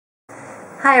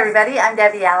Hi everybody, I'm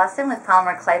Debbie Allison with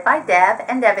Polymer Clay by Deb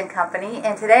and Deb & Company,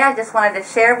 and today I just wanted to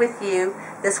share with you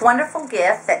this wonderful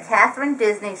gift that Catherine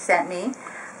Disney sent me.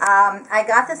 I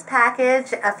got this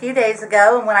package a few days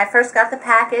ago, and when I first got the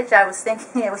package I was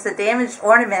thinking it was a damaged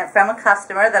ornament from a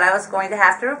customer that I was going to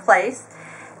have to replace.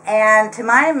 And to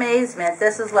my amazement,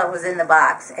 this is what was in the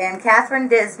box. And Catherine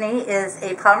Disney is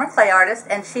a polymer clay artist,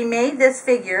 and she made this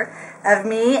figure of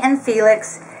me and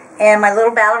Felix and my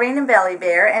little ballerina belly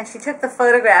bear, and she took the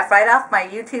photograph right off my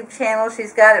YouTube channel.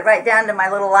 She's got it right down to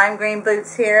my little lime green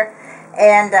boots here,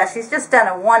 and she's just done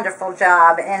a wonderful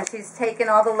job, and she's taken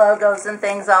all the logos and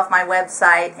things off my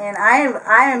website, and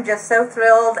I am just so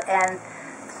thrilled and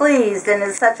pleased, and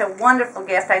it's such a wonderful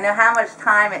gift. I know how much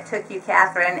time it took you,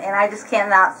 Catherine, and I just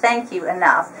cannot thank you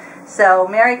enough. So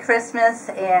Merry Christmas,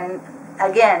 and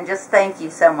again, just thank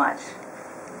you so much.